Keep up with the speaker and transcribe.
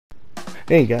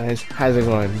Hey guys, how's it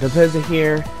going? DePeza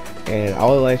here, and I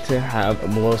would like to have a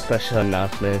little special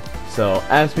announcement. So,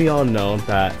 as we all know,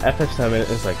 that FF7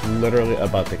 is like literally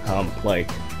about to come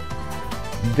like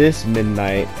this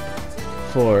midnight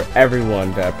for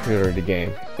everyone that pre-ordered the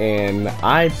game, and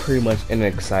I pretty much am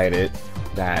excited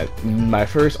that my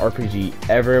first RPG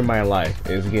ever in my life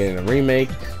is getting a remake,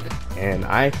 and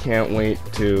I can't wait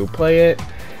to play it.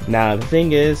 Now, the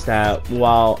thing is that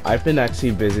while I've been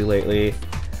actually busy lately,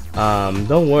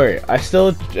 don't worry, I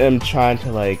still am trying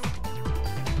to like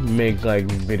make like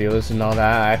videos and all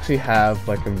that. I actually have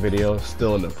like a video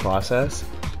still in the process.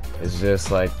 It's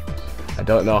just like I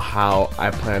don't know how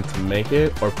I plan to make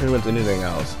it or pretty much anything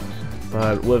else.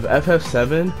 But with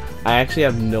FF7, I actually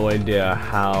have no idea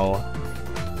how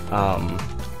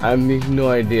I have no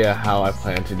idea how I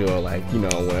plan to do it, like, you know,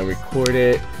 when I record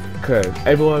it, because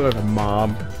everyone with a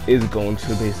mom is going to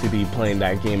basically be playing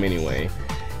that game anyway,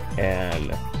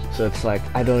 and so it's like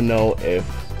I don't know if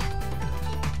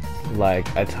like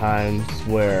at times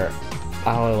where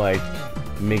I'll like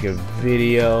make a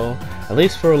video, at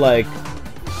least for like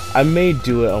I may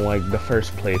do it on like the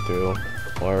first playthrough,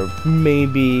 or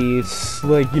maybe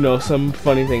like, you know, some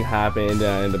funny thing happened and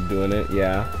I end up doing it,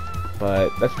 yeah, but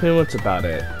that's pretty much about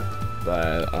it.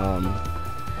 But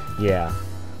yeah,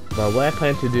 but what I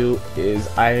plan to do is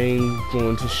I'm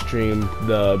going to stream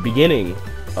the beginning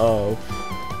of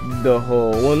the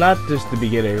whole, well, not just the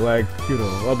beginning, like, you know,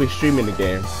 I'll be streaming the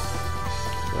game.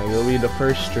 Like, it'll be the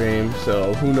first stream,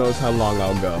 so who knows how long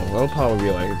I'll go. It'll probably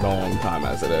be like a long time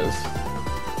as it is.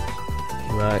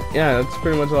 But yeah, that's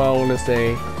pretty much all I want to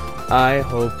say. I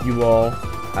hope you all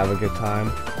have a good time.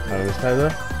 My name is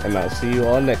DePeza, and I'll see you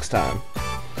all next time.